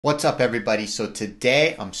What's up, everybody? So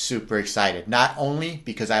today I'm super excited, not only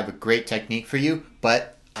because I have a great technique for you,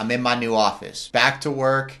 but I'm in my new office, back to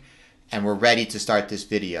work, and we're ready to start this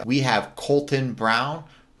video. We have Colton Brown,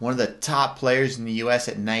 one of the top players in the US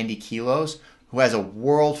at 90 kilos, who has a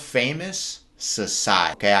world famous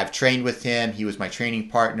Sasea. Okay, I've trained with him. He was my training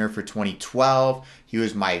partner for 2012. He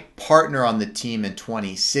was my partner on the team in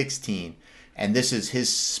 2016. And this is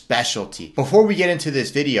his specialty. Before we get into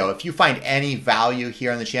this video, if you find any value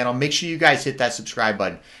here on the channel, make sure you guys hit that subscribe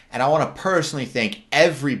button. And I want to personally thank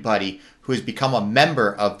everybody who has become a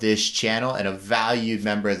member of this channel and a valued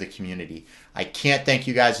member of the community. I can't thank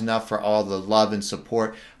you guys enough for all the love and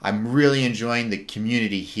support. I'm really enjoying the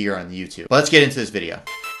community here on YouTube. But let's get into this video.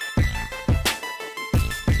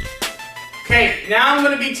 Okay, now I'm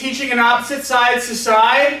going to be teaching an opposite side to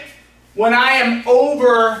side when I am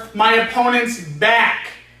over my opponent's back,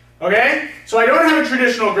 okay? So I don't have a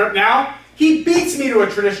traditional grip now. He beats me to a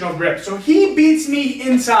traditional grip, so he beats me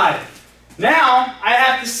inside. Now I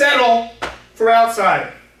have to settle for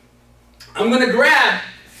outside. I'm going to grab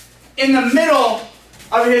in the middle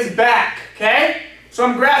of his back, okay? So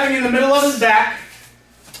I'm grabbing in the middle of his back,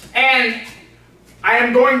 and I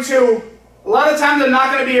am going to, a lot of times I'm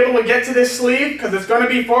not going to be able to get to this sleeve because it's going to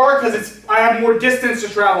be forward because I have more distance to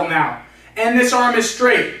travel now. And this arm is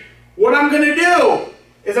straight. What I'm going to do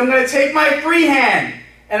is I'm going to take my free hand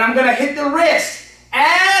and I'm going to hit the wrist.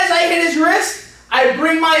 As I hit his wrist, I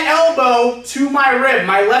bring my elbow to my rib.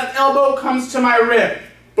 My left elbow comes to my rib.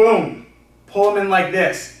 Boom. Pull him in like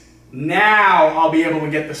this. Now I'll be able to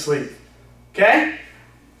get the sleeve. Okay?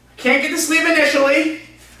 Can't get the sleeve initially.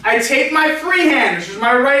 I take my free hand, which is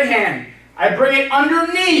my right hand. I bring it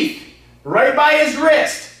underneath, right by his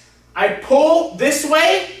wrist. I pull this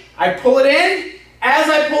way. I pull it in. As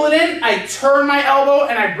I pull it in, I turn my elbow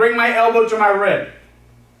and I bring my elbow to my rib.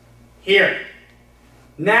 Here.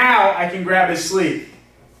 Now I can grab his sleeve.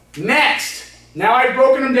 Next. Now I've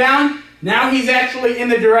broken him down. Now he's actually in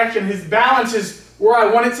the direction. His balance is where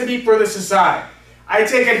I want it to be furthest aside. I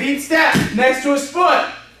take a deep step next to his foot.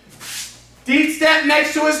 Deep step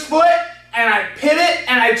next to his foot. And I pivot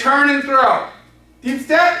and I turn and throw. Deep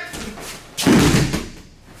step.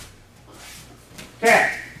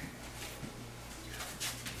 Okay.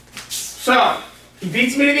 So, he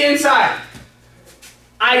beats me to the inside.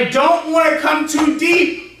 I don't want to come too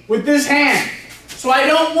deep with this hand. So I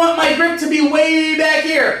don't want my grip to be way back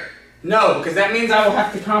here. No, because that means I will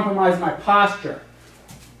have to compromise my posture.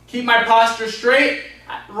 Keep my posture straight.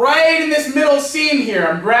 Right in this middle seam here,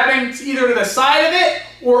 I'm grabbing either to the side of it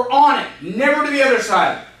or on it, never to the other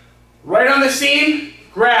side. Right on the seam,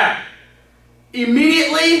 grab.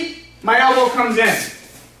 Immediately, my elbow comes in.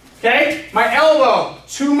 Okay? My elbow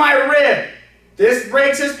to my rib. This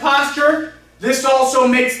breaks his posture. This also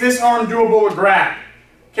makes this arm doable to grab.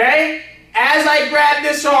 Okay? As I grab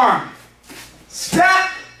this arm,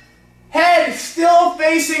 step, head still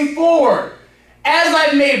facing forward. As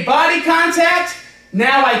I've made body contact,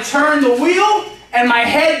 now I turn the wheel and my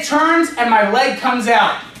head turns and my leg comes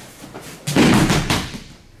out.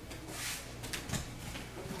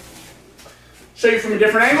 Show you from a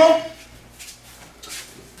different angle.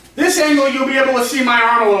 This angle, you'll be able to see my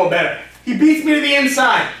arm a little better. He beats me to the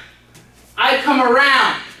inside. I come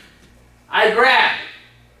around. I grab.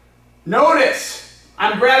 Notice,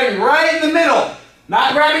 I'm grabbing right in the middle.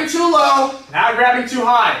 Not grabbing too low, not grabbing too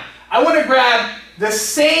high. I want to grab the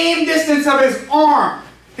same distance of his arm.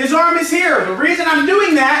 His arm is here. The reason I'm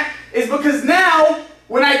doing that is because now,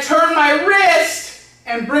 when I turn my wrist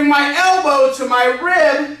and bring my elbow to my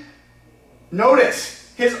rib,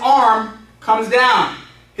 notice, his arm comes down.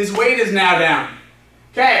 His weight is now down.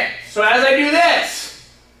 Okay, so as I do this,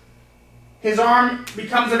 his arm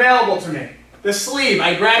becomes available to me. The sleeve,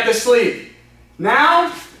 I grab the sleeve.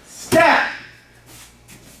 Now, step.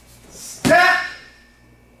 Step.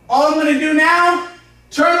 All I'm going to do now,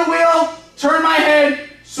 turn the wheel, turn my head,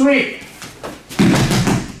 sweep.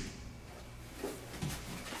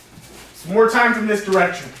 Some more time from this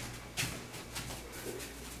direction.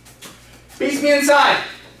 Beats me inside.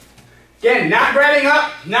 Again, not grabbing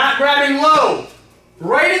up, not grabbing low.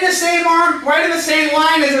 Right in the same arm, right in the same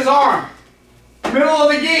line as his arm. Middle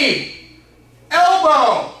of the gi.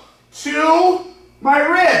 Elbow to my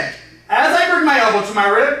rib. As I bring my elbow to my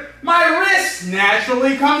rib, my wrist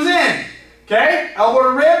naturally comes in. Okay?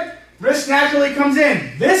 Elbow to rib, wrist naturally comes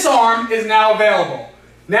in. This arm is now available.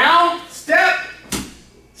 Now, step.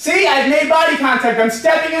 See, I've made body contact. I'm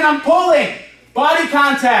stepping in, I'm pulling. Body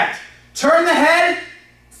contact. Turn the head.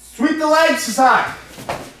 Sweep the legs aside.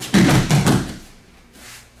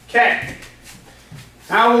 Okay.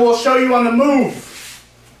 Now we'll show you on the move.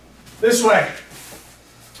 This way.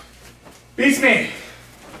 Beats me.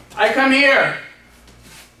 I come here.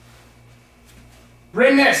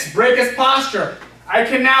 Bring this, break his posture. I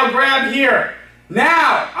can now grab here.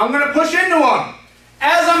 Now, I'm gonna push into him.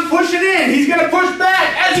 As I'm pushing in, he's gonna push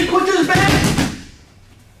back. As he pushes back,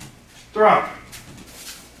 throw.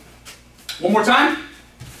 One more time.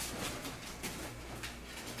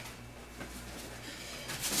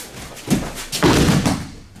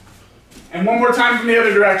 And one more time from the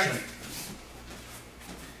other direction.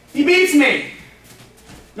 He beats me.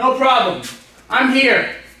 No problem. I'm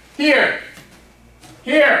here. Here.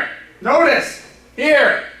 Here. Notice.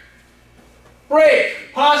 Here.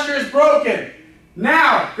 Break. Posture is broken.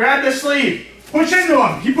 Now, grab the sleeve. Push into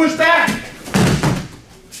him. He pushed back.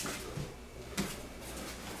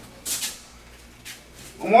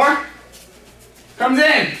 One more. Comes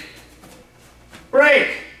in. Break.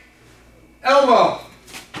 Elbow.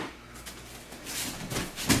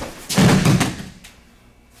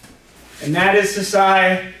 And that is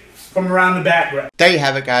Sasea from around the back grip. There you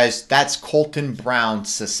have it, guys. That's Colton Brown,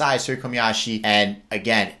 Sasea Surikomiyashi. And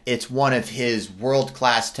again, it's one of his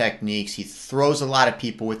world-class techniques. He throws a lot of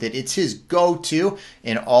people with it. It's his go-to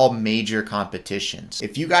in all major competitions.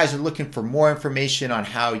 If you guys are looking for more information on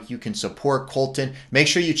how you can support Colton, make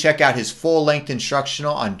sure you check out his full-length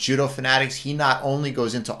instructional on Judo Fanatics. He not only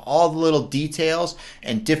goes into all the little details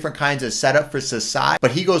and different kinds of setup for Sasea,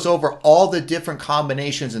 but he goes over all the different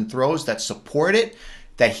combinations and throws that support it,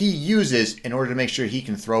 that he uses in order to make sure he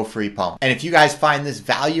can throw free pump. And if you guys find this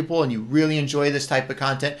valuable and you really enjoy this type of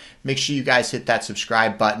content, make sure you guys hit that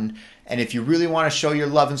subscribe button. And if you really want to show your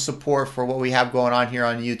love and support for what we have going on here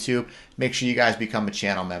on YouTube, make sure you guys become a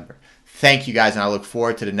channel member. Thank you guys, and I look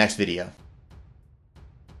forward to the next video.